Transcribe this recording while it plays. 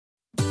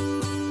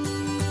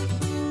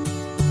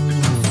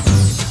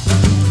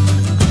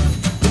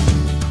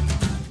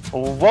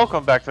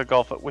Welcome back to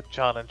Golf It with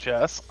John and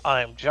Jess.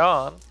 I'm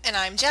John. And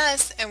I'm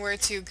Jess, and we're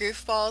two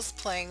goofballs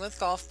playing with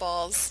golf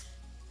balls.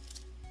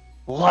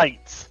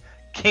 Lights,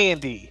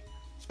 candy,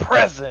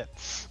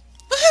 presents.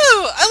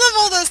 Woohoo! I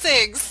love all those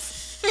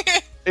things!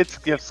 It's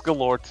gifts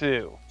galore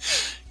too.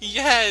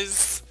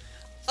 Yes!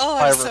 Oh,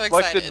 By I'm so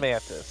excited.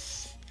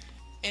 ReflectedMantis.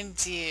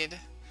 Indeed.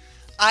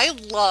 I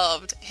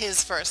loved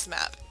his first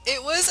map.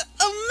 It was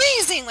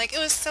amazing! Like, it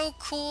was so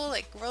cool,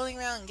 like, rolling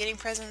around and getting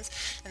presents.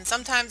 And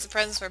sometimes the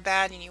presents were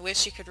bad and you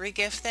wish you could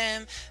re-gift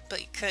them, but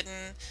you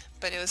couldn't.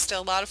 But it was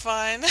still a lot of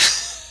fun.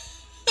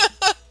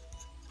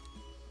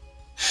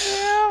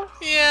 Yeah.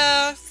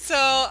 Yeah,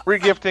 so...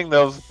 Regifting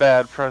those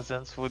bad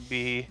presents would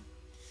be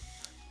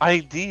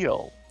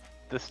ideal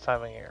this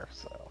time of year,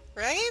 so.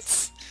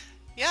 Right?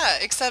 Yeah,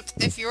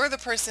 except if you're the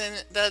person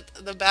that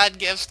the bad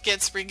gift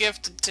gets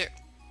re-gifted to,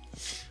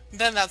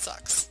 then that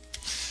sucks.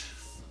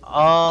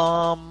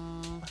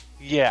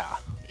 Yeah.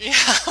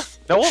 Yeah.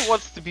 No one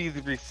wants to be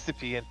the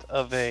recipient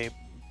of a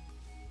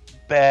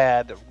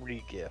bad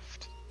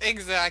re-gift.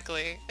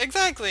 Exactly.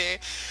 Exactly.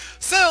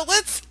 So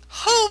let's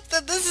hope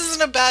that this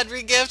isn't a bad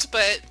re-gift,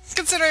 but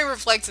considering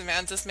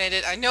ReflectedMantis made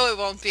it, I know it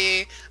won't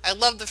be. I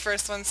love the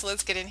first one, so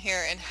let's get in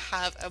here and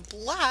have a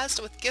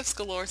blast with Gifts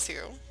Galore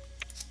 2.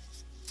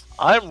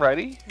 I'm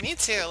ready. Me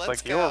too, let's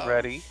like go. You're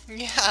ready.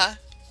 Yeah.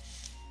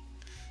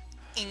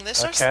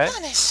 English or Okay.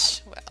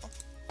 Spanish? Well,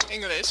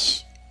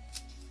 English.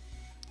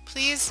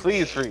 Please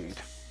read.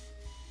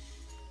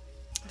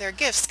 There are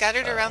gifts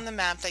scattered around the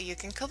map that you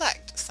can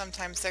collect.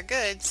 Sometimes they're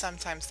good,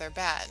 sometimes they're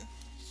bad.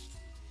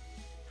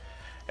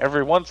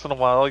 Every once in a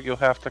while, you'll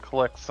have to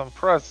collect some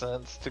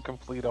presents to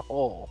complete a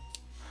hole.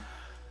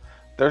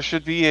 There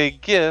should be a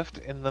gift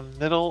in the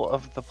middle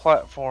of the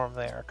platform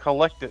there.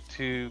 Collect it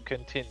to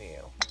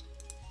continue.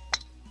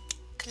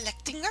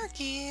 Collecting our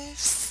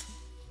gifts.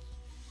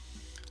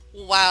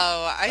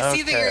 Wow, I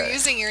see that you're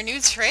using your new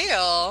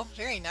trail.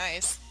 Very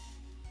nice.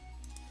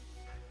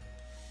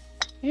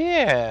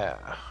 Yeah.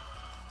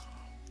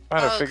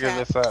 Trying to figure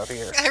this out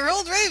here. I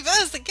rolled right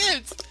past the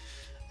gift.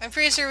 I'm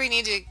pretty sure we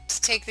need to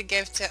take the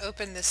gift to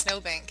open the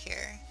snowbank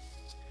here.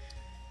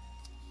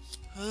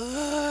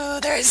 Ooh,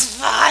 there's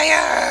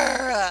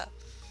fire!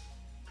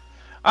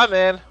 I'm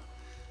in.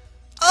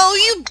 Oh,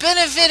 you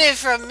benefited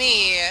from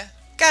me.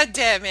 God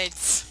damn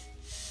it.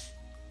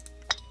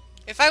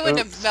 If I wouldn't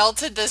have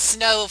melted the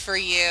snow for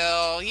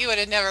you, you would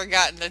have never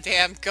gotten the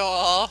damn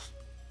goal.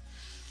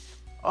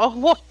 Oh,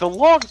 look, the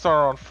logs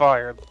are on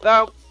fire.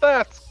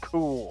 That's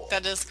cool.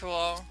 That is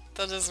cool.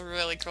 That is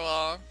really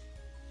cool.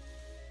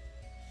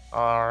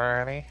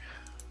 Alrighty.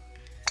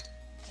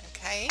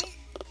 Okay.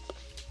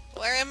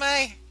 Where am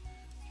I?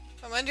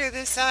 I'm under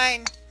this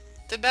sign.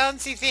 The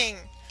bouncy thing.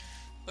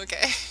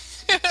 Okay.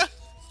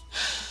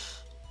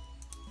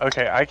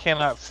 Okay, I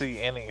cannot see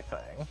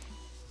anything.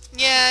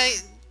 Yeah,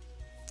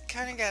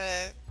 kinda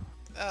gotta...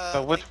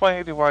 So which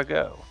way do I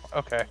go?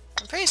 Okay.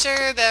 I'm pretty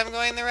sure that I'm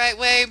going the right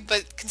way,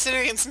 but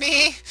considering it's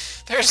me,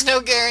 there's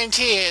no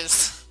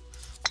guarantees.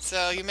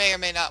 So you may or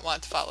may not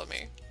want to follow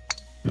me.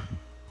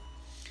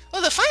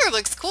 Oh, the fire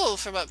looks cool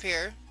from up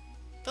here.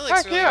 That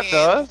looks really neat. It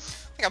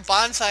does. Like a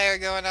bonfire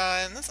going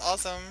on. That's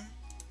awesome.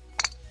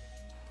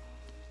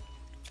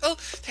 Oh,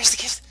 there's the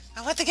gift.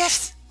 I want the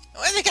gift. I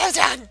want the gift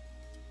done.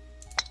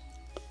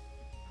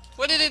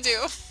 What did it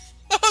do?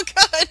 Oh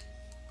god.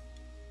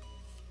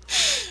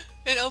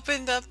 It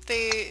opened up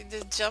the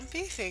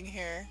jumpy thing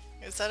here.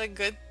 Is that a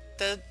good...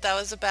 That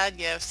was a bad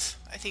gift.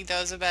 I think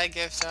that was a bad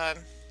gift, John.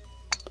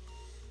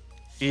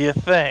 You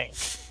think?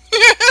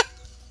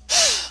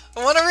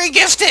 I want to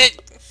re-gift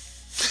it!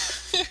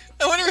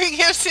 I want to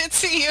re-gift it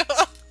to you!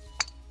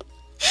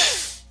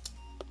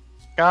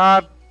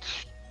 God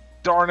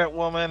darn it,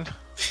 woman.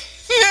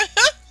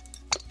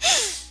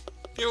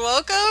 You're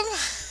welcome?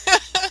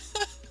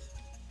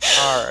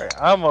 Alright,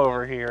 I'm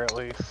over here at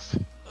least.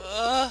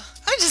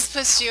 I just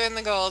pushed you in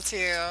the goal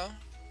too.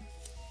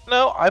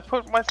 No, I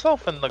put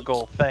myself in the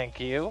goal, thank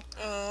you.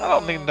 I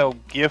don't need no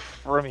gift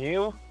from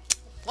you.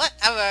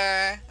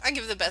 Whatever. I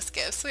give the best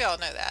gifts, we all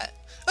know that.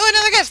 Oh,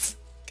 another gift!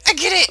 I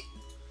get it!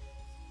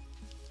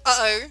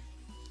 Uh-oh.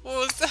 What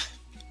was that?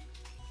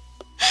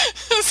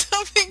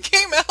 Something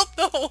came out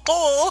the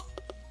hole!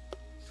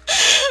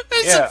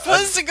 It's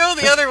supposed to go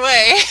the other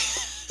way.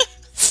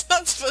 It's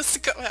not supposed to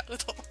come out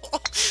of the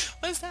hole.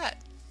 What is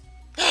that?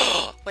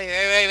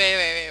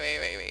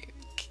 Wait.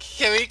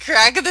 Can we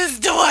crack this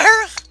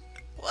door?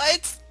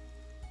 What?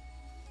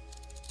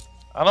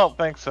 I don't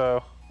think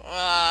so.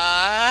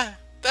 That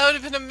would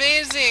have been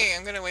amazing!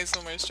 I'm gonna waste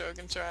one more stroke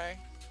and try.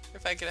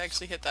 If I could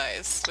actually hit the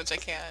ice, which I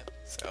can't,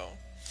 so...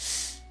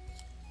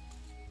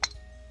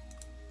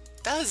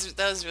 That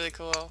was really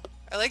cool.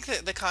 I like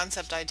the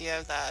concept idea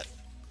of that.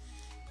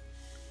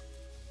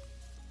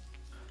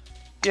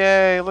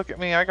 Yay, look at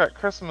me, I got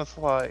Christmas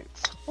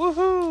lights.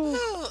 Woohoo!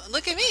 Ooh,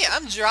 look at me,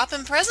 I'm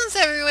dropping presents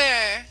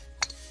everywhere!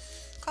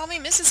 Call me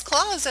Mrs.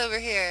 Claus over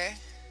here.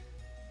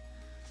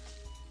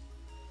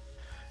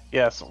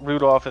 Yes,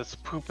 Rudolph is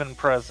pooping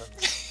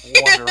presents.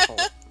 Wonderful.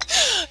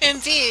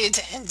 Indeed,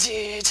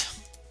 indeed.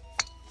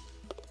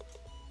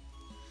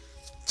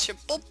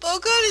 Triple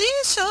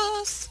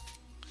bogalicious.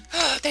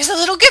 There's a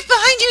little gift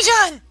behind you,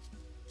 John!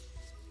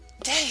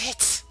 Dang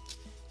it.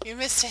 You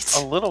missed it.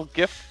 A little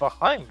gift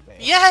behind me?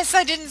 Yes,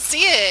 I didn't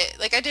see it.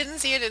 Like, I didn't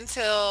see it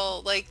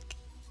until, like,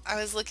 I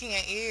was looking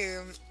at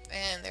you,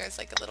 and there's,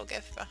 like, a little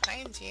gift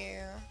behind you.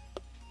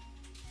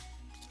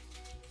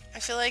 I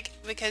feel like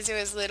because it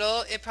was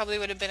little, it probably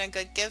would have been a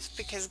good gift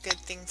because good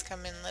things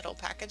come in little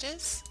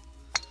packages.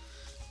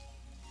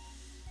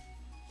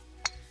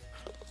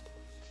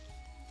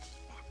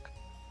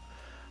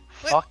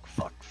 Fuck.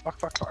 What?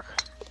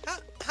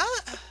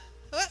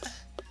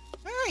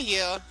 Where are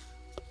you?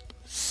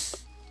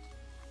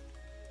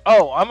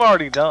 Oh, I'm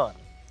already done.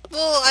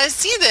 Well, I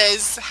see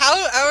this.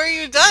 How are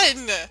you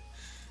done?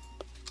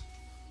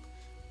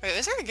 Wait,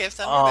 is there a gift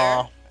under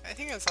there? I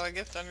think I saw a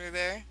gift under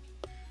there.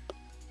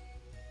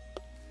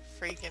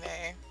 Freaking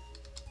A.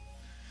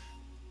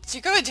 Did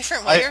you go a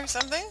different way or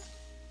something?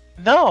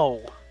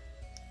 No.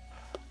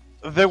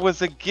 There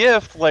was a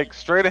gift, like,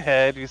 straight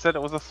ahead. You said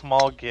it was a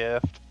small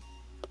gift.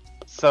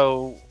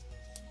 So,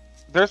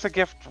 there's a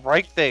gift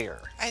right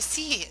there. I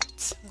see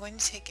it. I'm going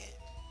to take it.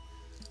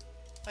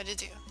 What'd it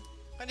do?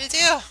 What'd it do?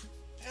 I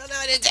don't know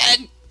what it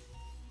did.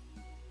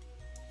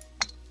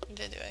 It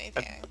didn't do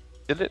anything.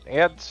 Did it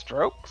add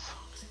strokes?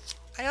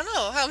 I don't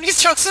know. How many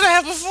strokes did I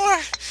have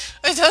before?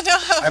 I don't know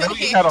how many. I know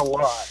you had a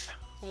lot.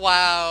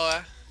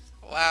 Wow.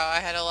 Wow, I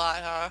had a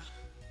lot, huh?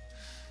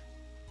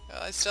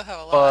 Oh, I still have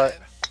a lot.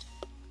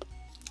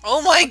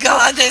 Oh my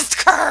god, this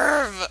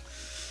curve!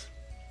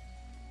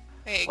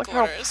 Hey, Look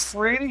quarters. how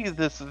pretty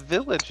this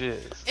village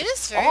is. It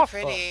is very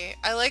pretty.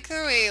 I like the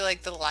way,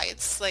 like, the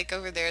lights, like,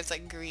 over there it's,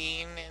 like,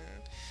 green, and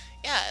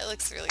yeah, it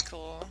looks really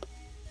cool.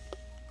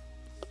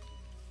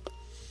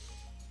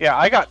 Yeah,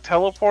 I got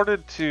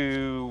teleported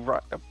to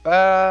right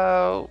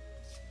about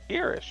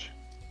here-ish.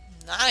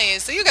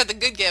 Nice. So you got the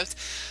good gifts.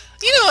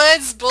 You know what?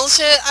 It's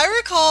bullshit. I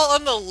recall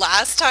on the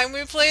last time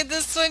we played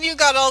this one, you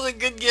got all the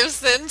good gifts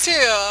then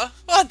too.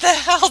 What the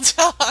hell,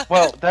 John?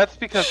 Well, that's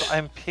because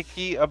I'm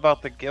picky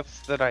about the gifts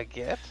that I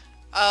get.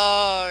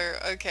 Oh,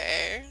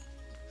 okay.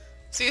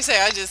 So you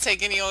say I just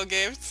take any old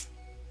gifts?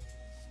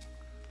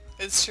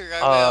 It's true,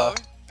 I will.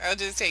 I'll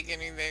just take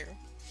anything.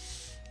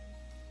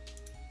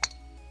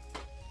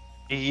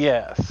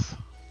 Yes.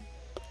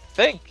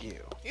 Thank you.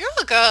 You're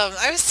welcome.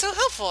 I was so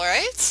helpful,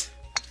 right?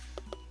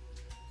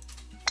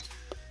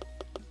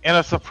 In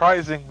a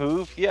surprising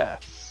move,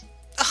 yes.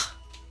 Ugh,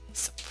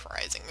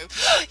 surprising move.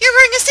 You're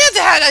wearing a Santa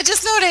hat! I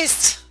just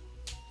noticed!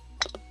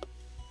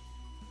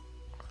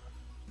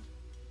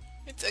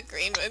 It's a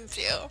green one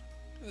too.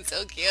 It's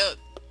so cute.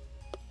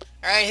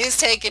 Alright, who's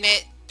taking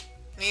it?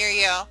 Me or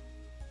you?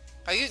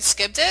 Oh, you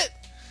skipped it?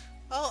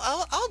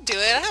 Oh, I'll do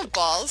it. I have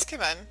balls.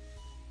 Come on.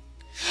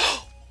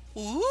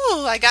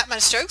 Ooh, I got my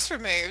strokes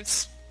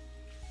removed.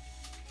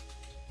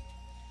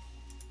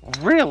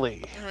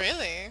 Really?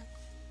 Really?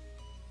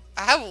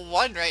 I have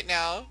one right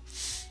now.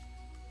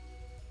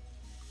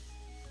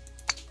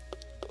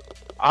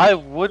 I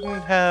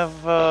wouldn't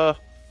have,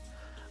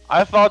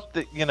 I thought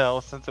that, you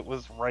know, since it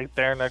was right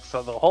there next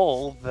to the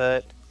hole,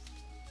 that,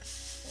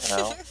 you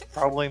know,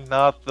 probably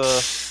not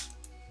the...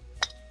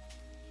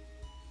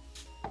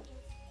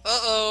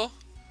 Uh-oh.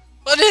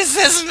 What is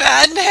this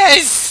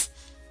madness?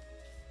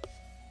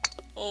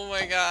 Oh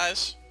my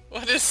gosh.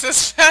 What is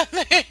this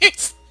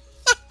madness?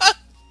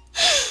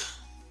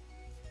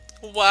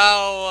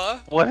 Wow.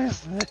 What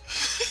is this?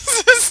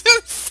 This is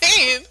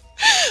insane.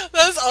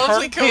 That's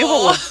awfully cool.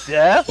 Table of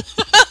death?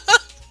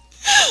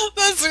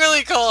 That's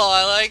really cool.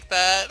 I like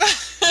that.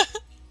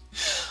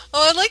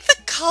 Oh, I like the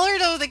color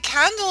though, the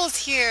candles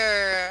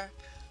here.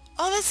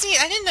 Oh, that's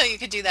neat. I didn't know you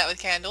could do that with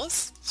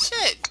candles.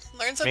 Shit.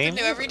 Learn something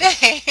new every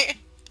day.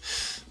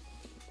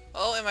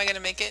 Oh, am I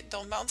gonna make it?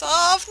 Don't bounce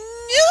off.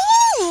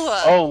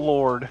 No! Oh,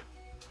 Lord.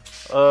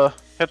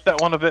 Hit that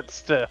one a bit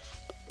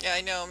stiff. Yeah,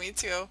 I know. Me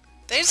too.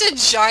 There's a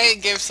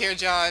giant gift here,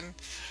 John.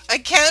 I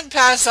can't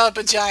pass up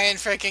a giant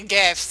freaking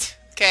gift.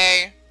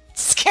 Okay?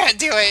 Just can't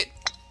do it.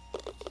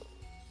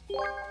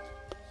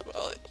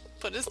 Well, it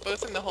put us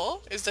both in the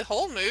hole? Is the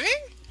hole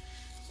moving?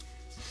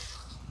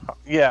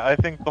 Yeah, I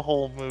think the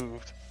hole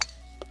moved.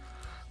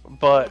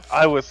 But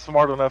I was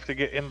smart enough to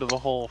get into the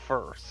hole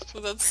first.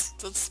 Well, that's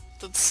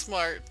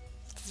smart.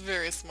 That's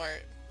very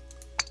smart.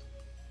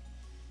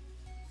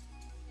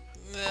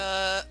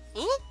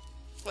 Ooh,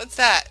 what's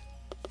that?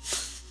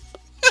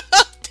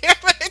 Damn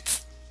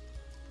it!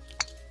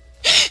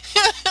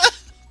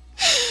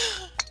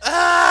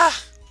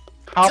 Ah!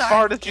 How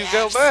far did you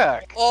go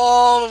back?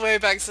 All the way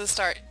back to the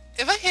start.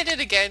 If I hit it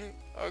again,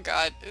 oh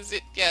god, is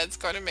it? Yeah, it's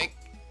going to make.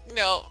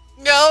 No,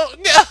 no,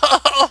 no!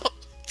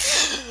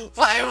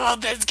 Why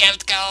won't this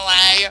gift go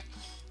away?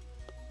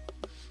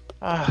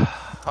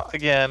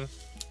 Again,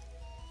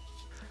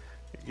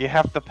 you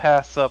have to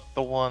pass up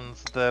the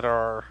ones that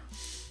are...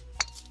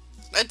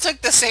 I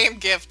took the same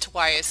gift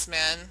twice,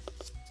 man.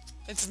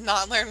 It's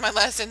not learned my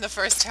lesson the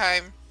first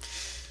time.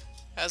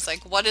 I was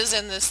like, what is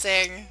in this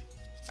thing?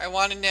 I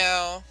want to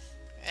know.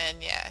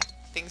 And yeah,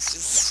 things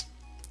just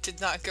did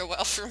not go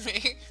well for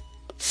me.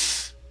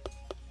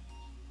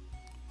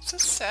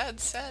 It's a sad,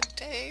 sad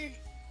day.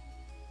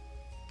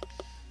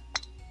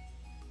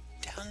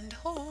 Down the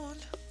hole.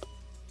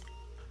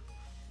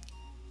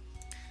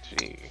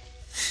 Gee.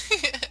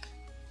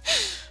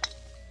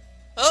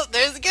 Oh,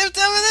 there's a gift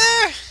over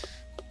there!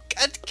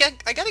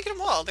 I gotta get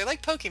them all. They're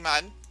like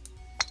Pokemon.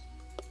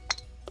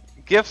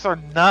 Gifts are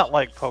not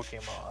like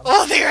Pokemon.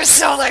 Oh, they are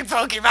so like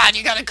Pokemon!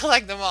 You gotta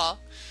collect them all.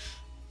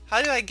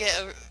 How do I get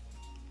over...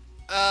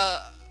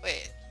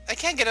 wait. I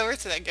can't get over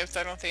to that gift,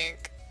 I don't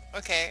think.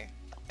 Okay.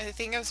 I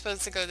think I'm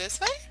supposed to go this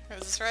way? Or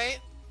is this right?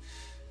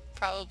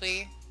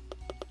 Probably.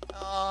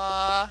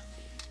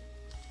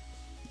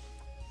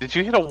 Did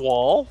you hit a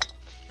wall?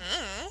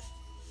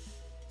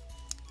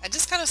 I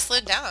just kind of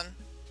slid down.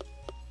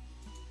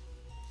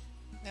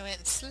 I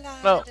went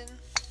sliding. No.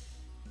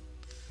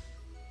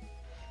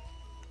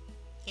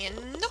 In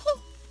the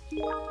hole.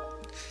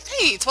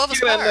 Hey, 12 a Get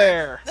spar. in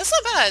there. That's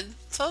not bad.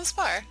 12 a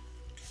spar.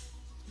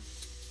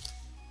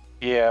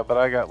 Yeah, but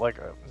I got like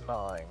a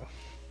 9.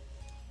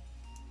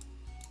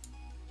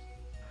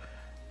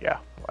 Yeah,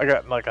 I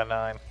got like a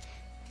 9.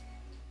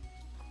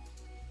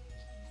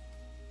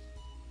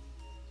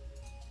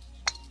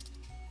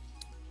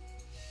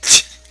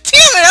 Damn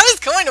it, I was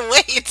going to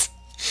wait.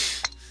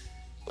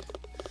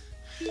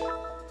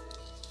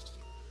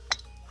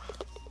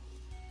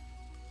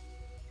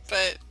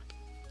 But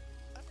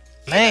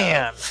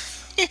Man.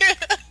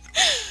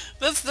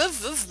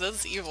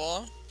 that's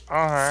evil.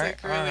 Alright,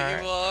 It's like really alright.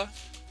 evil.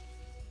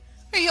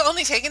 Are you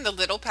only taking the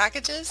little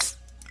packages?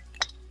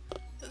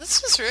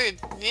 This was rude.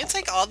 You need to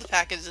take all the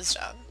packages,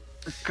 John.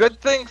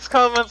 Good things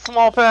come in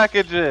small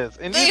packages,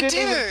 and They you didn't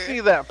even do. see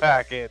that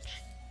package.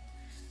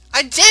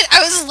 I did!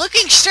 I was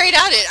looking straight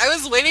at it! I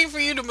was waiting for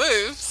you to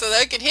move so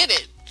that I could hit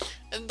it.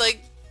 And,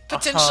 like,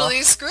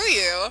 potentially screw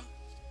you.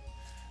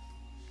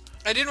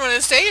 I didn't want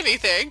to say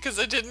anything, because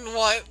I didn't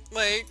want,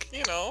 like,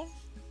 you know,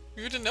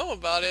 you to know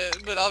about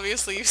it. But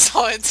obviously you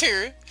saw it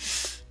too.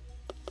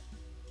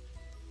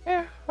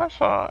 Yeah, I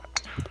saw it.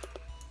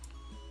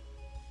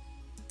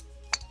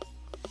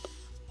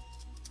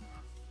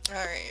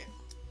 Alright.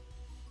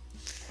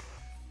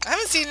 I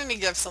haven't seen any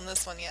gifts on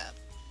this one yet.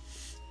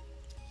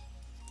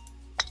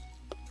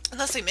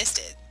 Unless I missed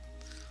it.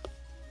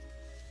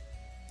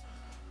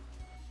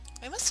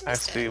 I must have I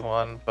missed see it.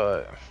 one,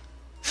 but...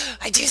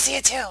 I do see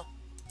it too!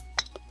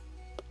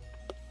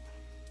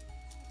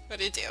 What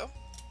did it do?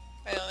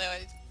 I don't know.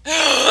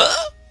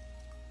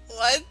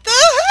 What the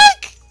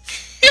heck?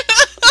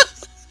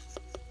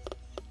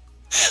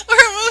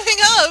 We're moving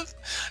up!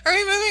 Are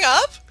we moving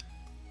up?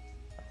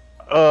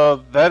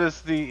 That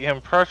is the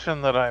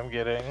impression that I'm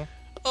getting.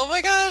 Oh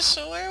my gosh,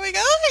 where are we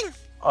going?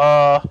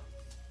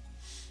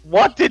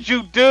 What did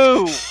you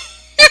do?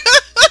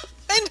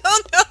 I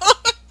don't know.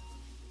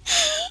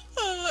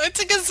 I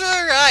took us for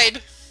a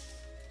ride.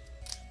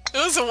 It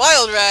was a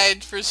wild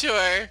ride for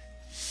sure.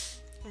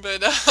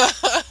 But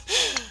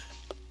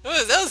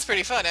that was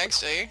pretty fun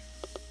actually.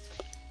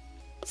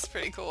 It's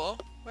pretty cool.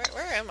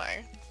 Where am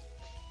I?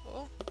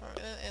 Oh,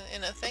 I'm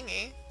in a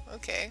thingy.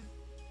 Okay.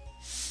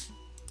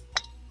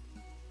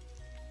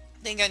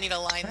 I think I need to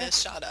line this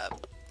shot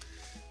up.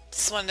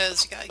 This one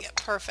does, you gotta get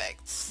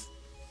perfect.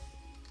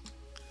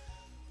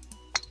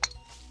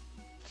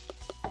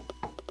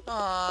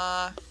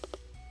 Aww.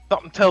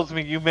 Something tells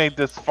me you made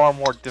this far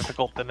more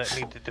difficult than it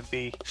needed to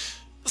be.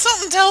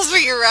 Something tells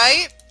me you're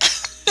right.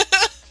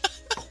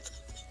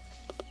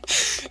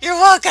 You're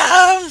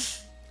welcome!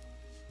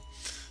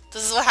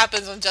 This is what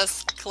happens when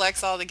Jess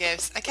collects all the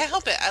gifts. I can't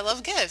help it. I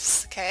love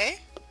gifts,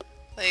 okay?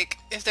 Like,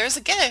 if there's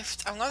a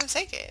gift, I'm gonna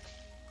take it.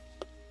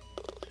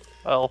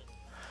 Well,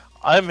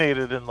 I made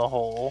it in the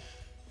hole.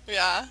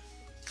 Yeah.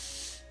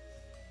 Is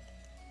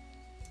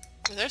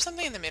there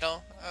something in the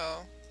middle?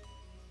 Oh.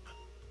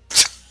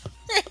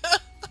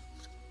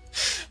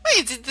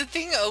 Wait, did the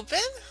thing open?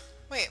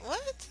 Wait,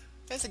 what?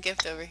 There's a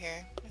gift over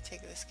here. Let me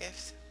take this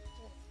gift.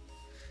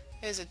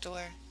 There's a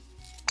door.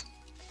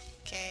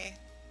 Okay.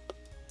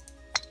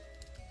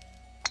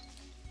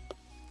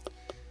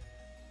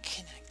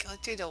 Can I go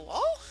through the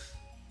wall?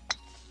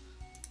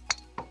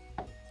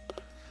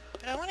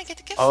 But I want to get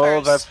the gift first.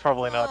 Oh, that's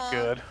probably not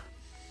good.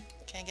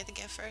 Can I get the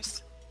gift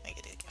first? I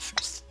get the gift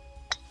first.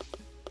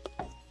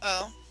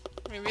 Oh.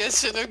 Maybe I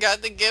should have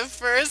got the gift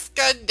first.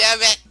 God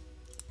damn it.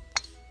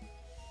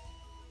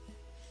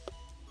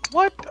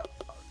 What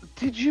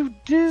did you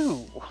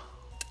do?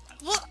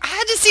 Well, I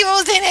had to see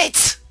what was in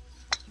it!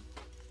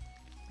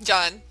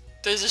 John,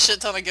 there's a shit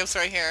ton of gifts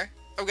right here.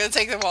 I'm gonna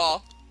take them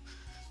all.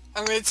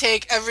 I'm gonna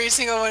take every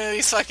single one of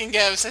these fucking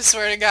gifts, I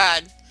swear to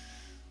God.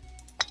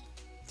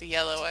 The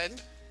yellow one.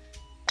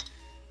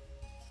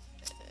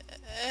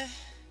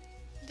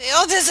 They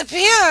all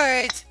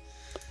disappeared!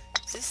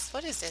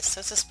 What is this? So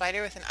it's a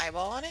spider with an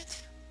eyeball on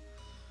it?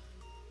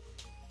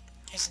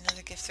 There's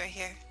another gift right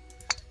here.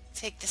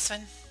 Take this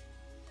one.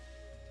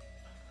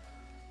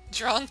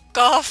 Drunk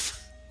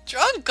golf.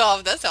 Drunk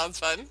golf, that sounds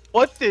fun.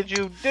 What did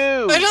you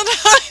do? I don't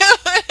know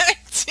what I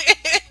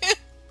did.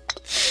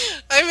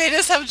 I made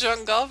us have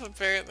drunk golf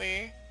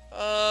apparently.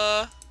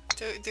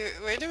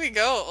 Where do we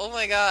go? Oh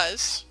my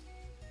gosh.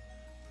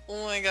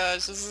 Oh my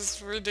gosh, this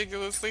is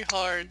ridiculously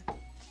hard.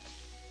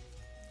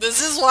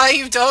 This is why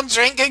you don't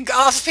drink and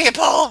golf,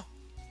 people!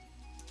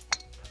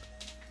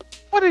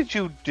 What did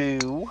you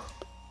do?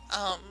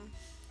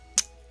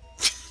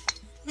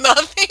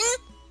 Nothing?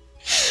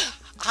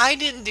 I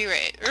didn't do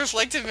it.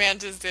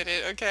 ReflectedMantis did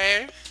it,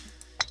 okay?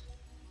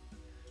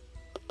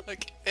 Look,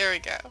 there we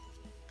go.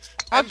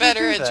 I'm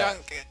better at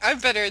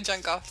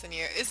junk golf than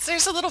you.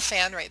 There's a little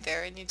fan right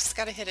there, and you just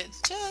gotta hit it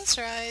just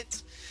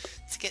right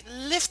to get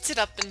lifted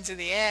up into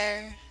the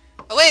air.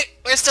 Oh wait,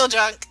 we're still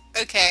drunk.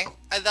 Okay,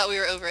 I thought we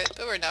were over it,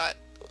 but we're not.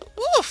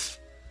 Woof!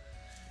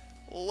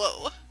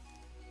 Whoa.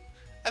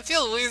 I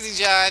feel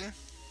woozy, John.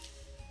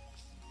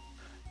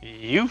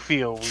 You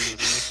feel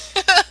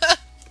woozy.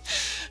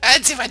 I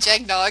had too much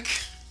eggnog.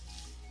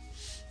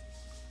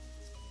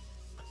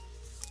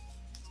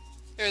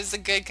 There's the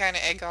good kind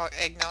of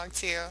eggnog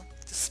too.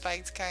 The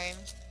spiked kind.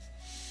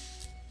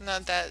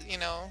 Not that, you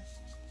know,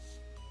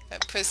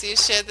 that pussy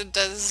shit that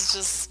does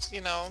just,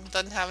 you know,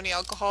 doesn't have any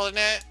alcohol in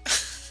it.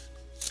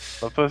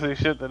 The pussy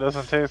shit that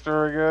doesn't taste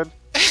very good?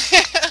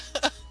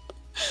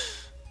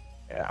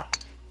 Yeah.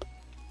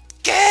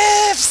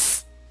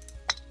 Gifts!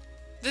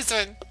 This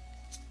one.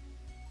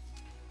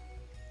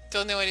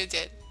 Don't know what it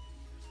did.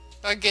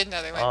 I'll get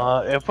another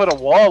one. It put a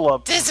wall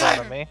up in This front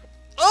one. of me.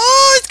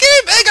 Oh, it's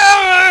getting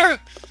bigger!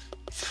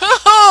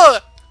 Oh,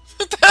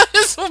 that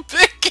is a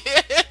big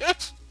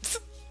gift!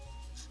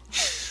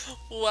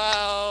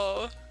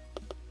 Wow.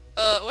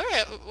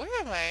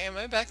 Where am I? Am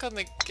I back on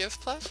the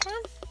gift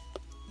platform?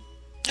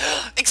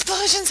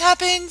 Explosions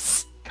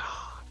happens!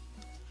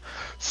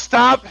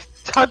 Stop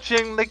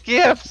touching the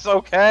gifts,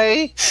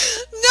 okay?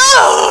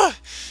 No!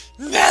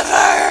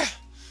 Never!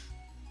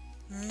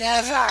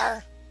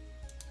 Never!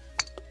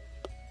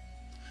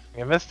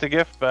 You missed a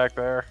gift back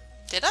there.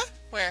 Did I?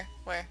 Where?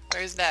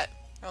 Where's that?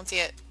 I don't see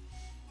it.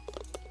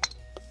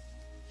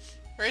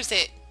 Where's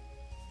it?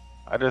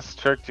 I just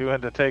tricked you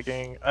into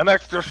taking an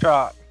extra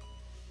shot.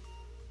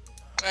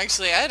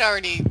 Actually, I had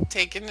already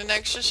taken an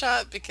extra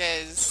shot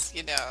because,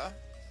 you know,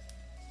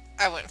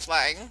 I went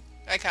flying.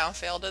 I kind of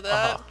failed at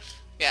that.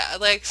 Yeah, I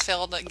like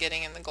failed at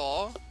getting in the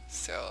goal.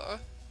 So,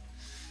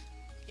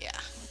 yeah.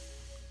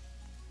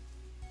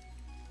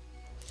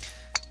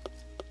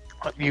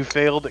 You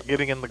failed at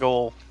getting in the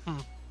goal.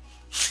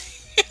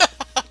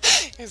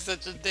 You're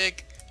such a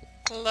dick.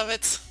 Love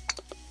it.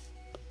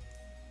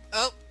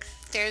 Oh,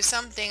 there's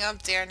something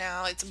up there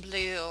now. It's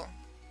blue.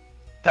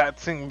 That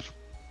seems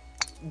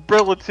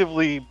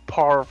relatively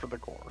par for the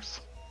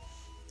course.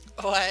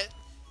 What?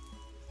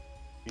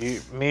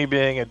 Me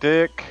being a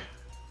dick.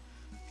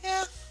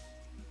 Yeah.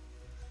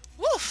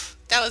 Woof!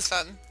 That was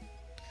fun.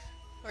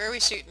 Where are we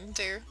shooting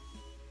to?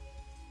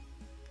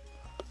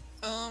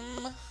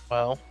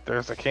 Well,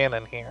 there's a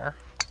cannon here.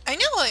 I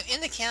know I'm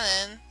in the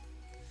cannon,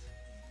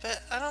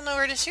 but I don't know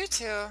where to shoot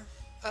to.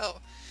 Oh.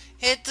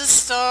 Hit the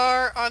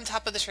star on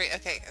top of the tree.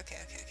 Okay.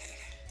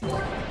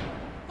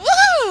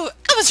 Woohoo!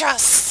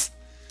 Albatross!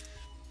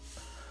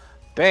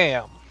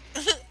 Damn.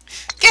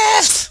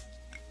 Gift!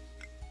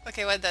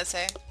 Okay, what did that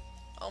say?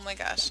 Oh my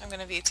gosh, I'm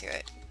gonna V2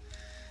 it.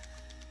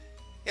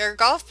 Your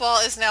golf ball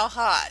is now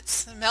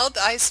hot. Melt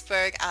the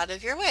iceberg out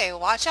of your way.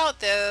 Watch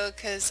out though,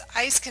 because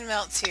ice can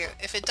melt too.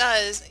 If it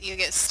does, you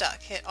get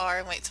stuck. Hit R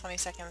and wait 20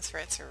 seconds for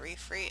it to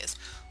refreeze.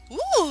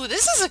 Ooh,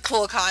 this is a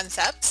cool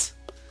concept.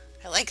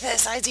 I like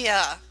this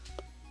idea.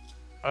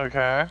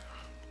 Okay.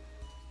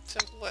 So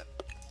what?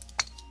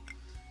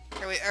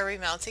 Are we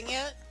melting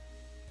yet?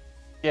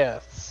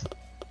 Yes.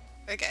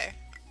 Okay,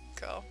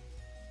 cool.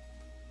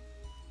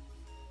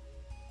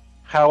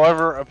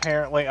 However,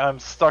 apparently I'm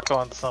stuck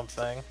on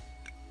something.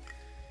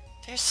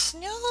 There's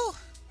snow.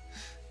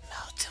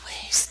 Melt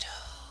away snow.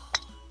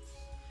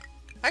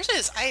 Actually,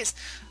 this ice.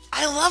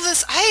 I love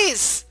this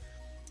ice.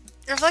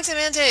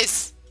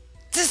 ReflectedMantis.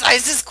 This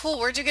ice is cool.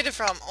 Where'd you get it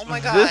from? Oh my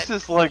god. This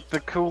is like the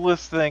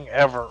coolest thing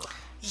ever.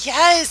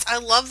 Yes, I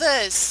love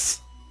this.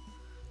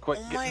 Quit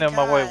Oh getting my in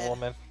my way, God.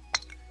 woman.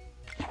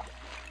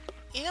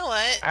 You know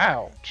what?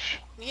 Ouch.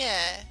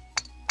 Yeah.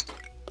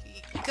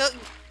 Go.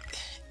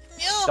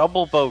 No.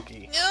 Double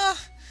bogey. No.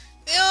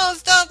 No,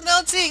 stop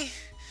melting.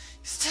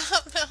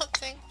 Stop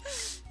melting.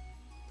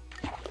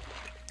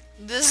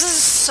 This is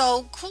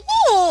so cool.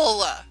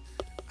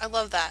 I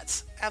love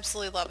that.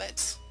 Absolutely love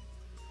it.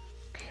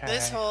 Okay.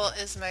 This hole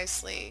is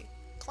mostly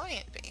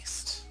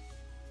client-based.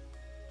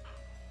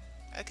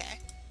 Okay.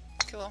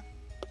 Cool.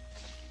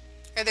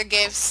 Are there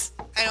gifts?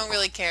 I don't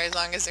really care as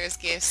long as there's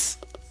gifts.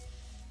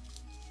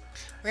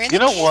 We're in You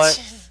the know what?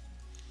 kitchen.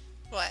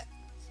 What?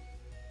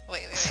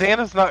 Wait.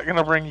 Santa's not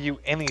gonna bring you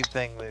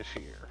anything this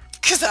year.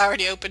 Because I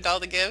already opened all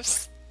the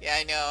gifts? Yeah,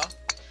 I know.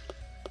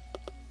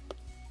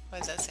 What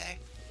does that say?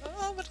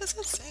 Oh, what does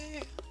it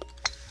say?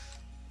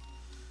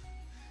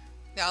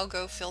 Now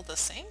go fill the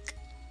sink?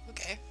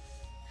 Okay.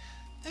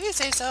 If you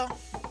say so.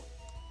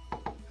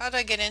 How do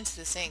I get into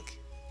the sink?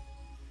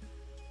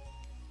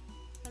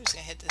 I'm just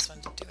gonna hit this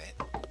one to do it.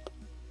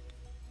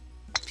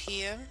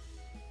 PM.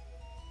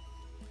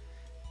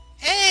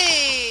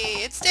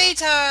 Hey! It's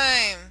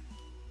daytime!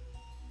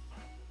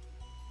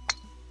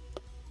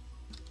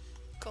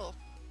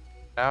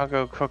 Now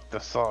go cook the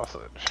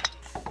sausage.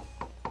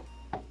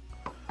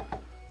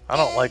 I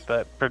don't like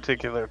that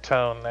particular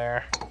tone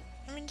there.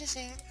 I'm in the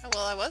sink. Oh,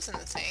 well, I was in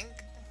the sink.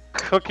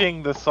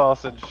 Cooking the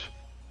sausage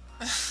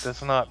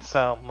does not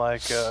sound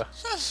like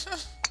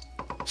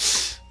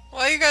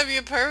Why you gotta be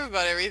a perv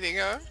about everything,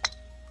 huh?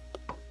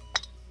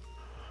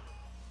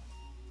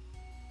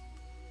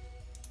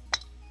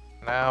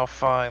 Now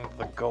find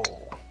the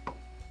goal.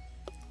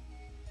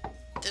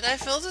 Did I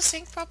fill the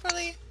sink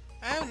properly?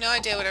 I have no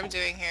idea what I'm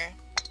doing here.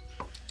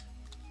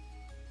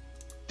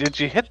 Did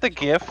you hit the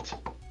gift?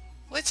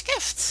 Which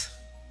gift?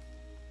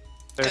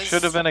 There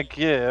should have been a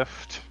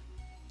gift.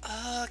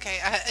 Oh, okay.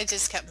 I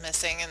just kept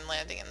missing and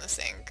landing in the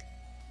sink.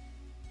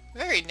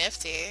 Very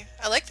nifty.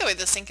 I like the way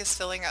the sink is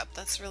filling up.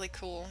 That's really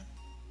cool.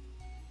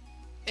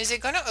 Is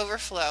it going to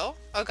overflow?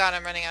 Oh god,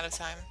 I'm running out of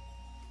time.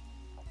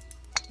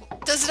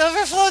 Does it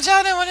overflow,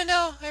 John? I want to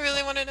know. I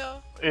really want to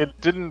know. It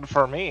didn't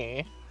for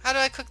me. How do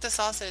I cook the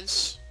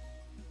sausage?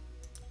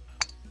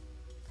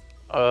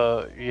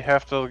 You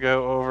have to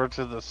go over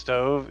to the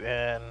stove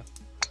and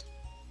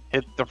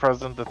hit the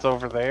present that's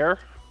over there.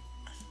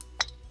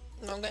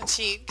 I'm gonna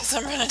cheat because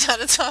I'm running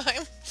out of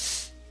time.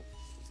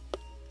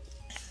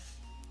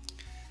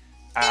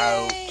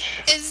 Ouch. Yay!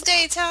 It's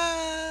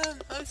daytime!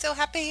 I'm so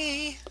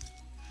happy!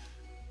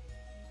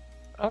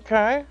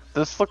 Okay,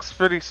 this looks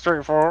pretty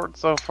straightforward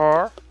so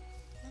far.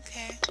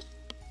 Okay.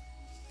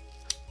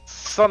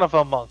 Son of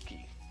a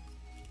monkey.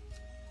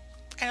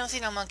 I don't see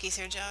no monkeys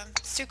here, John.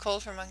 It's too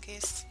cold for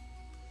monkeys.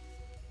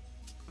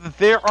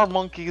 There are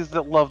monkeys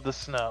that love the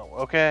snow,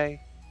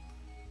 okay?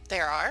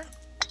 There are?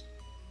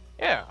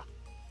 Yeah.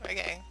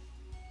 Okay.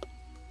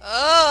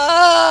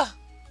 Oh!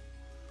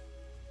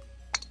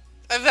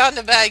 I found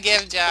a bad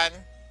gift, John.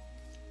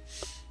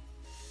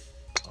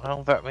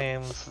 Well, that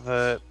means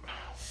that...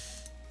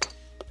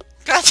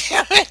 God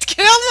damn it! Get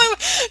out my...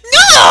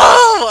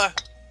 No!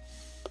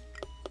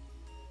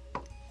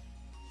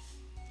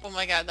 Oh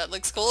my god, that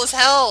looks cool as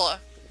hell!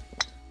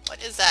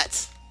 What is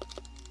that?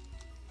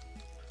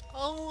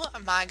 Oh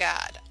my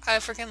god. I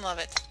freaking love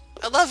it.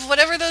 I love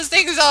whatever those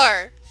things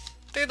are!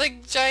 They're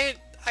like giant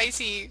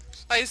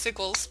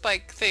icicle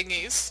spike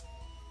thingies.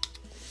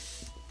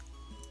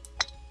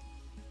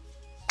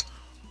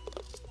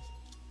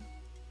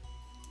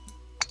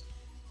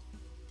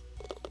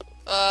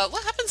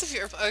 What happens if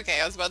you're...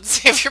 Okay, I was about to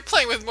say if you're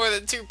playing with more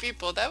than 2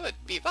 people, that would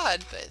be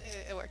odd, but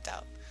it worked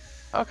out.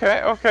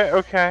 Okay,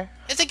 okay.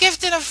 It's a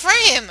gift in a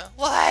frame!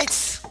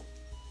 What?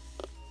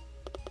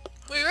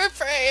 We were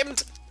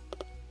framed!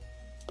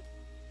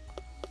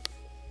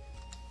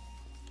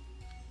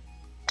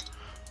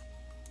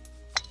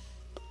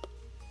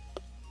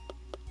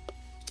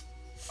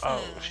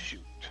 Oh,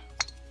 shoot.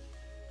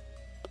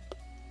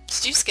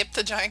 Did you skip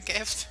the giant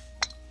gift?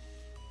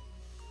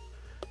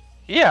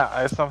 Yeah,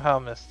 I somehow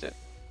missed it.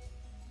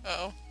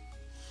 Oh.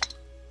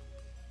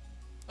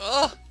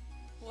 Oh!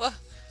 What?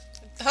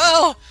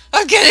 Oh!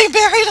 I'm getting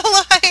buried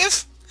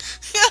alive!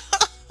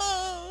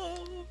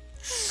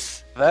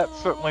 That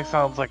certainly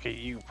sounds like a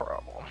you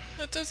problem.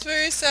 That is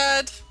very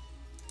sad.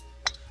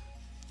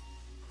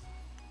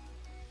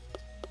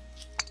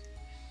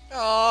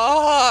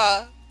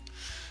 Oh!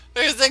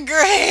 There's a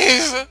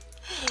grave!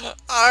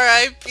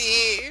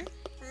 R.I.P.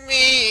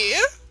 Me!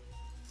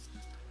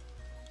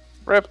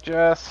 Rip,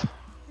 Jess.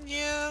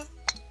 Yeah.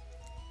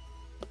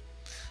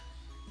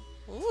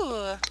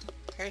 Ooh,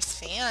 there's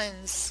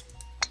fans.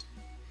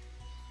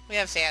 We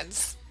have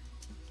fans.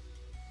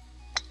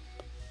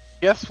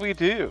 Yes, we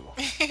do.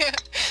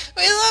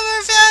 We love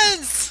our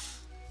fans!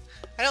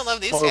 I don't love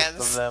these Most fans.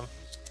 of them.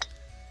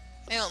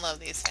 I don't love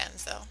these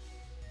fans, though.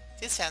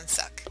 These fans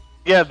suck.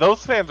 Yeah,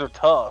 those fans are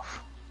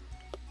tough.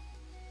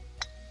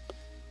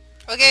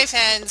 Okay,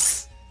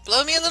 fans.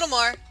 Blow me a little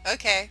more.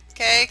 Okay.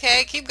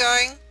 Okay, keep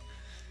going.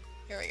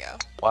 Here we go.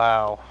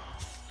 Wow.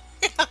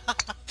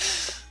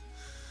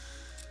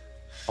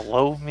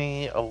 Blow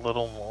me a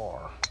little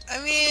more.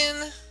 I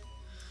mean...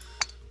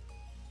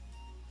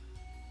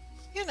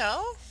 You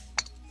know...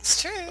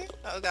 It's true.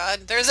 Oh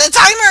god, there's a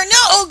timer!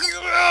 No!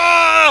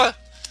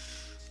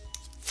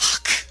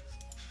 Fuck.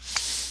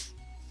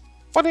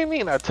 What do you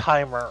mean, a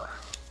timer?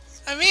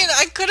 I mean,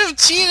 I could have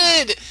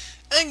cheated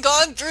and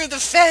gone through the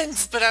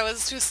fence, but I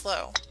was too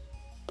slow.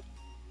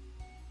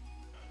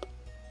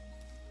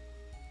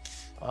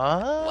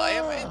 Why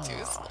am I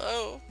too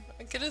slow?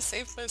 I could have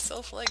saved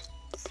myself like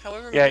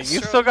however many strokes.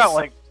 You still got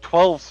like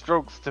 12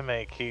 strokes to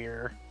make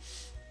here.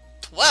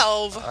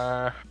 12?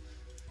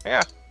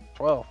 Yeah,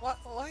 12.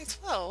 Why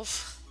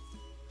 12?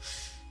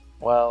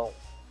 Well...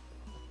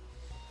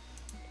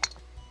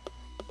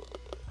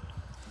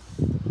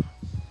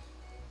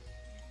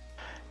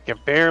 You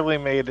barely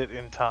made it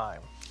in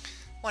time.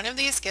 One of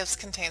these gifts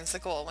contains the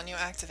goal. When you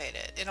activate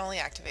it, it only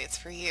activates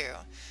for you.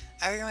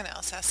 Everyone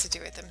else has to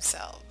do it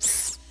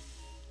themselves.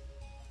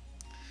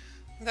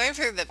 I'm going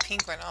for the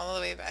pink one all the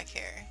way back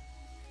here.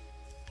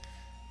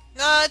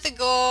 Not the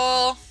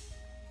goal!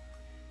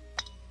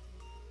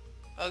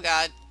 Oh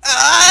god.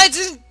 Ah!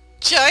 It's a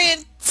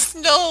giant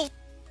snow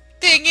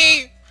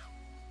thingy!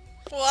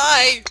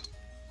 Why?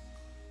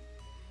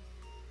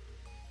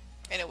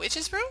 And a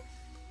witch's brew?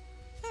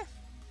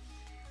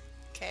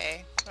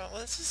 Okay, well,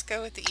 let's just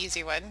go with the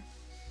easy one.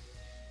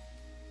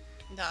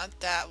 Not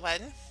that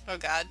one. Oh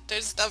god,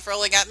 there's stuff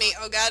rolling at me.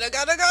 Oh god, oh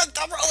god, oh god,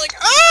 stop rolling!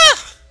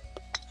 Ah!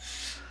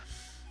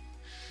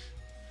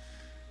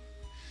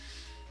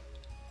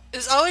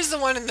 It's always the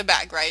one in the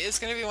back, right? It's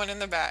gonna be one in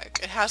the back.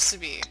 It has to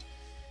be.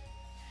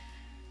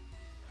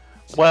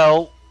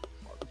 Well,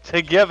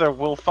 together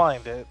we'll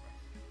find it.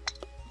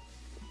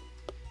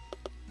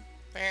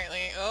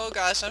 Apparently. Oh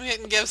gosh, I'm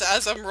hitting gifts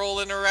as I'm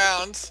rolling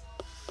around.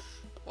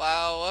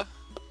 Wow.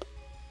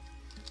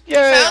 Yay,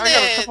 Found I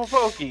got it! a triple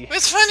pokey.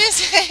 Which one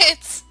is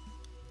it?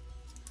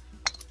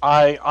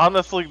 I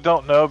honestly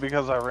don't know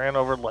because I ran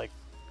over like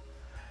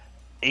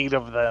 8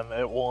 of them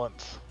at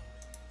once.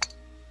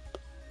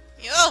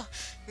 Yo!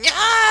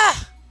 Yeah!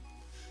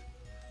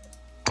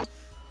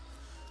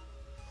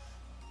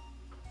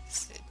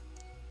 Is it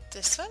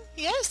this one?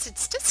 Yes,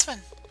 it's this one.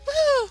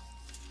 Woo!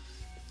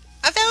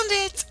 I found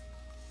it!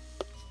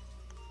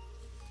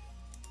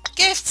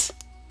 Gift!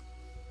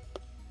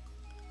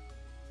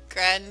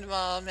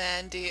 Grandma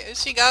Mandy.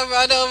 She got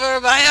run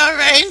over by a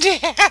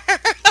reindeer!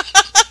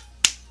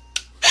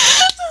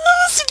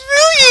 That's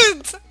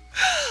brilliant!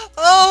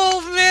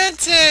 Oh,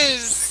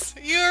 Mantis!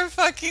 You're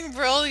fucking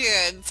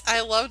brilliant!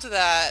 I loved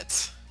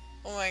that.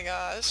 Oh my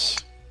gosh.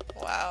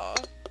 Wow.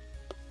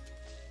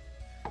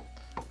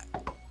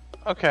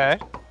 Okay.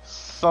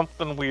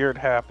 Something weird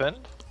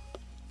happened.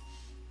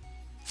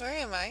 Where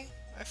am I?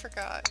 I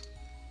forgot.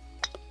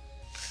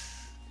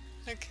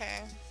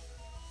 Okay.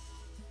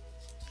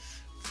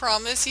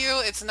 Promise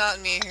you, it's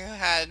not me who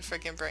had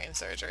freaking brain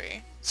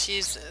surgery.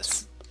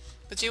 Jesus.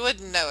 But you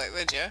wouldn't know it,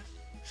 would you?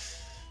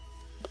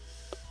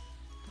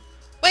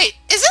 Wait,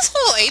 is this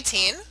hole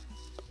 18?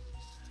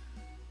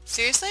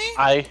 Seriously?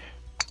 I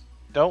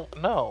don't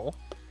know.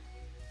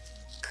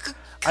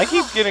 I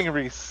keep getting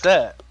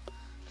reset.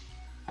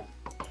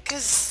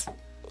 Because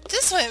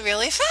this went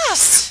really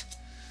fast.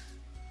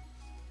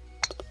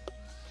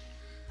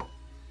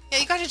 Yeah,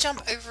 you gotta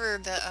jump over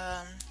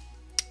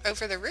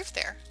the roof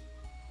there.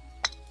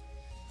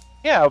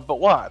 Yeah, but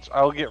watch.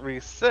 I'll get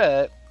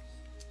reset.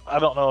 I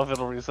don't know if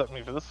it'll reset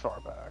me for this far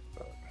back,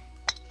 but...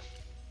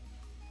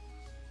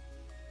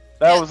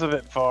 That was a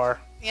bit far.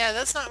 Yeah,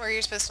 that's not where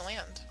you're supposed to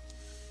land.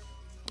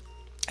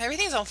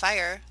 Everything's on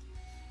fire.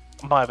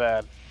 My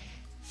bad.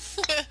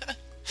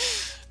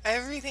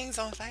 Everything's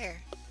on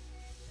fire.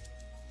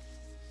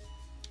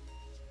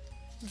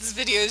 This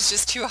video is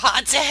just too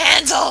hot to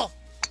handle!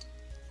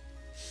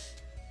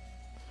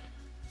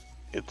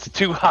 It's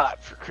too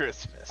hot for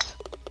Christmas.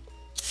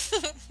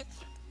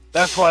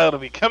 That's why it'll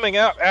be coming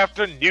out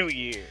after New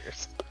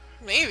Year's.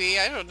 Maybe,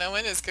 I don't know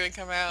when it's gonna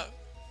come out.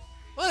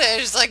 Well,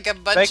 there's like a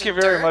bunch Thank you of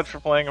very dirt. much for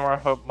playing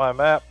my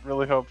map.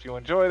 Really hope you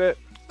enjoyed it.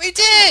 We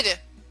did!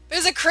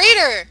 There's a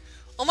crater!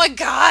 Oh my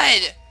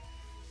god!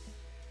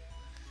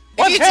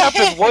 What You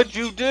happened? did. What'd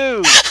you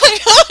do? I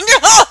don't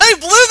know! I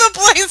blew the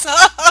place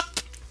up!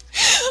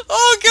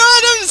 Oh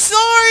god, I'm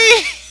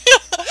sorry!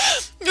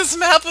 This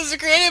map was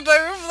created by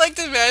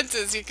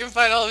ReflectedMantis. You can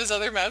find all of his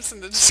other maps in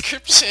the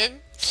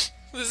description.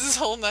 This is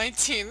hole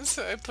 19,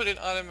 so I put an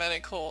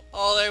automatic hole.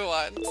 All I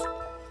want.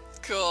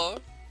 Cool.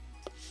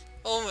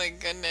 Oh my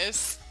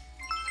goodness.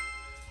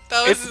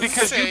 That was It's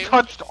because insane. you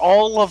touched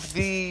all of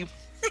the...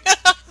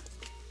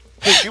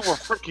 Because you were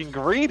freaking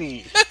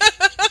greedy.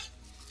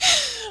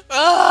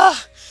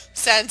 Ah!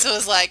 Santa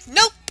was like,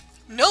 nope!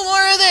 No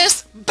more of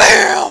this!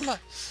 BAM!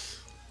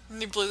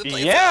 And he blew the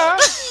place Yeah.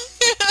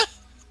 up.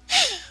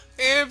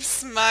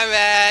 Oops, my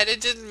bad. I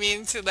didn't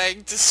mean to,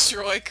 like,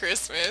 destroy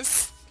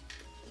Christmas.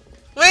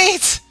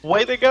 Wait!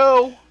 Way to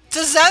go.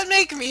 Does that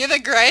make me the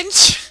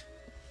Grinch?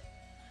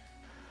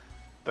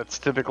 That's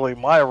typically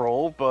my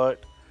role,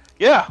 but...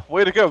 Yeah,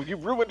 way to go. You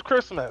ruined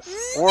Christmas.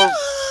 No! Or...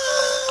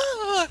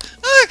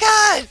 Oh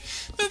god!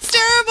 That's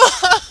terrible!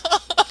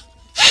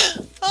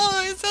 Oh,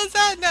 I'm so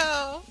sad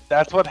now.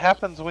 That's what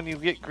happens when you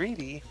get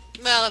greedy.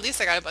 Well, at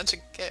least I got a bunch of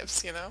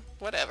gifts, you know?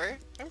 Whatever.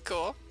 I'm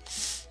cool.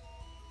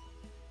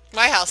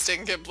 My house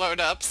didn't get blown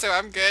up, so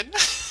I'm good.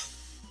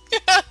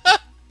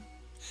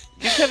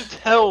 You can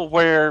tell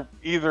where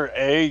either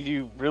A,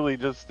 you really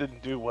just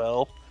didn't do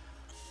well,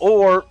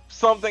 or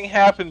something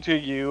happened to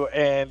you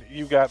and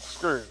you got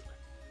screwed.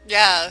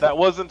 Yeah. That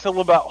wasn't until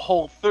about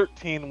hole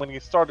 13 when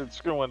you started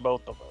screwing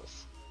both of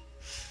us.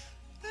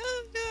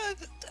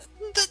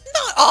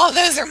 Not all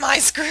those are my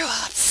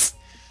screw-ups.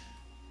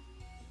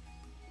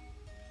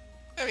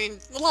 I mean,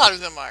 a lot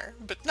of them are,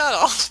 but not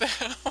all of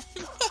them.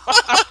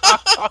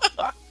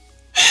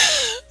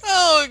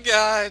 Oh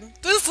god,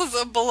 this was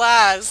a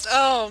blast.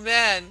 Oh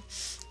man,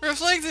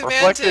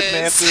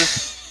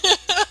 ReflectedMantis.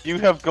 You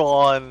have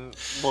gone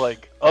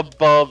like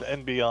above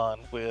and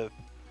beyond with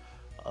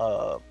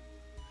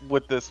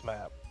this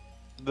map.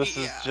 This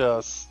is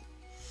just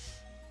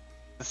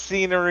the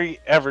scenery,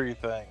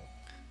 everything.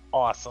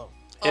 Awesome.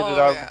 Hit it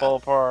out of the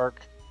ballpark.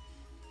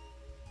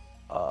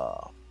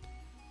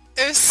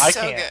 It was I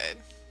so can't. good.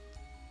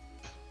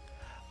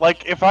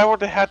 Like, if I were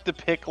to have to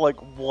pick, like,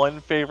 one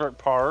favorite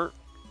part,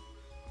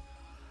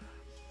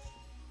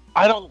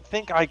 I don't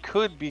think I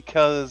could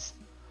because,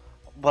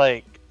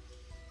 like,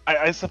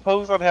 I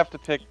suppose I'd have to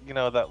pick,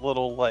 that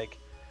little like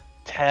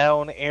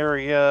town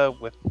area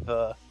with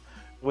the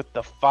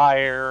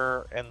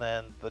fire and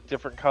then the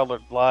different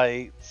colored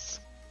lights.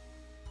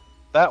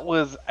 That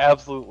was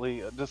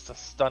absolutely just a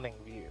stunning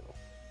view.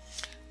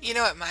 You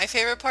know what my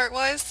favorite part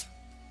was?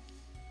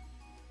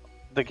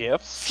 The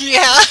gifts?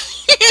 Yeah.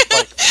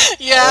 Like,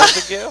 yeah. all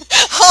the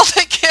gifts? All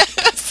the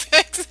gifts.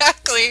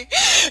 Exactly.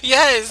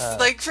 Yes.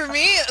 Like, for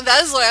me,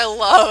 that's what I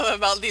love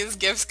about these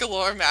Gifts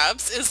Galore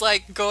maps, is,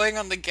 like, going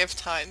on the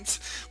gift hunt.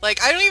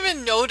 Like, I don't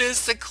even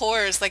notice the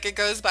course. Like, it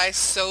goes by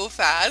so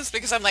fast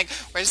because I'm like,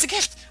 where's the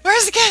gift?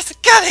 Where's the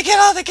gift? Gotta get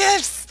all the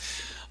gifts!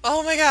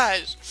 Oh my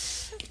gosh.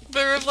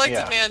 But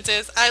Reflected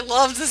Mantis, I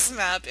love this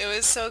map. It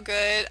was so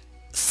good.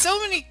 So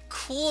many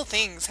cool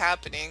things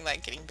happening,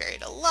 like getting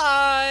buried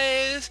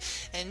alive,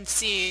 and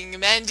seeing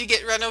Mandy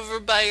get run over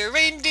by a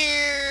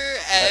reindeer,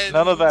 and...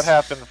 None of that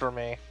happened for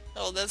me.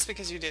 Oh, that's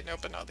because you didn't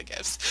open all the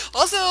gifts.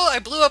 Also, I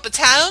blew up a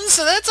town,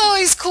 so that's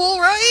always cool,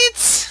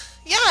 right?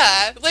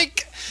 Yeah,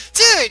 like,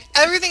 dude,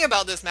 everything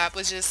about this map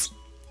was just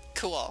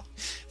cool.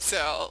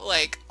 So,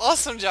 like,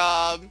 awesome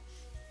job.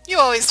 You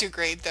always do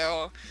great,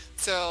 though.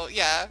 So,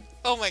 yeah.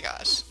 Oh my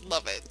gosh,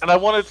 love it. And I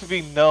want it to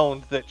be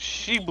known that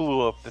she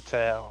blew up the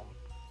town,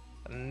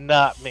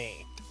 not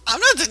me. I'm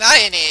not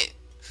denying it.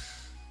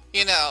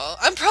 You know,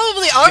 I'm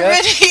probably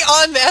already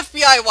on the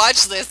FBI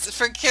watch list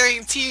for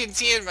carrying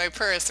TNT in my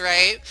purse,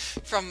 right?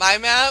 From my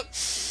map.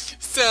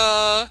 So,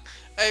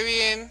 I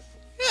mean,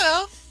 you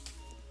know,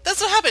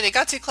 that's what happened. It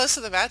got too close to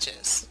the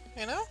matches,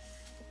 you know?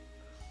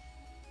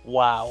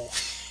 Wow.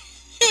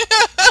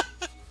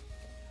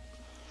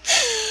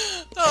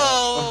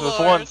 Oh, this is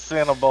Lord. one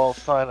Santa Ball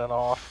signing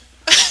off.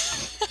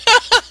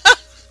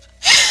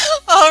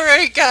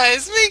 Alright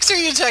guys, make sure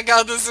you check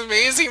out this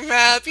amazing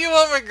map. You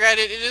won't regret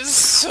it. It is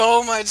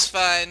so much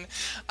fun.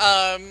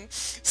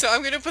 So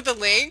I'm going to put the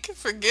link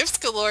for Gifts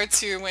Galore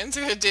 2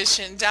 Winter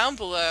Edition down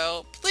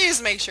below.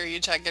 Please make sure you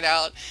check it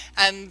out.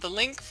 And the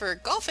link for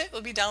Golf It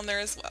will be down there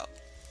as well.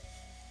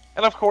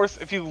 And of course,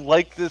 if you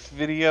like this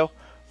video,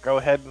 go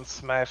ahead and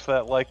smash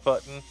that like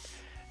button.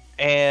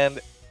 And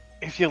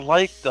if you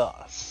liked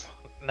us,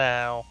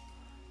 now,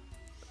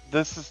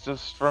 this is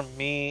just from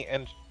me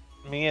and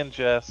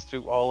Jess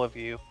to all of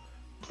you.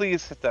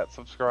 Please hit that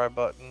subscribe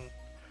button.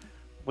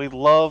 We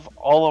love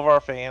all of our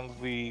fans.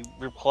 We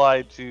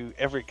reply to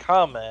every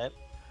comment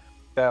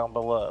down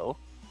below.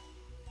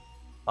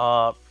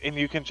 And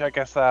you can check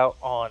us out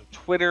on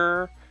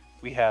Twitter.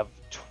 We have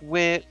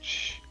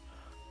Twitch.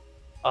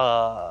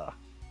 Don't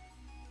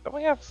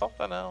we have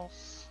something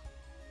else?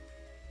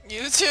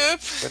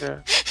 YouTube?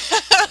 Twitter.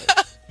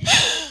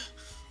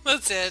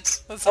 That's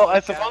it. That's Well, all I we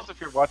got. suppose if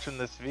you're watching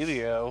this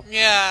video,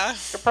 Yeah.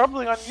 you're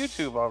probably on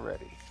YouTube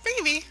already.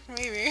 Maybe.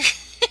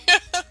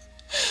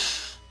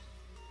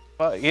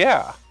 But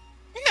yeah.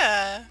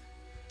 Yeah.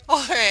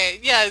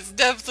 Alright, yes,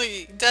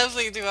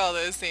 definitely do all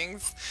those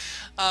things.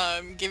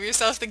 Give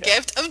yourself the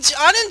gift of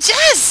John and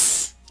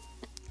Jess!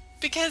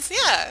 Because,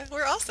 yeah,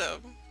 we're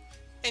awesome.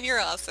 And you're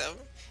awesome.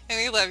 And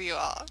we love you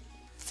all.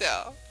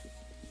 So,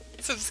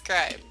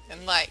 subscribe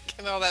and like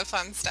and all that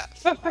fun stuff.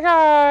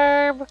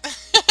 Subscribe!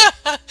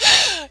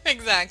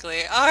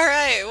 Exactly.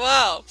 Alright,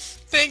 well,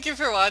 thank you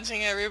for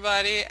watching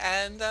everybody,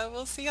 and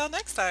we'll see y'all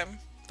next time.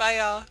 Bye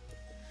y'all.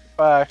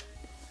 Bye.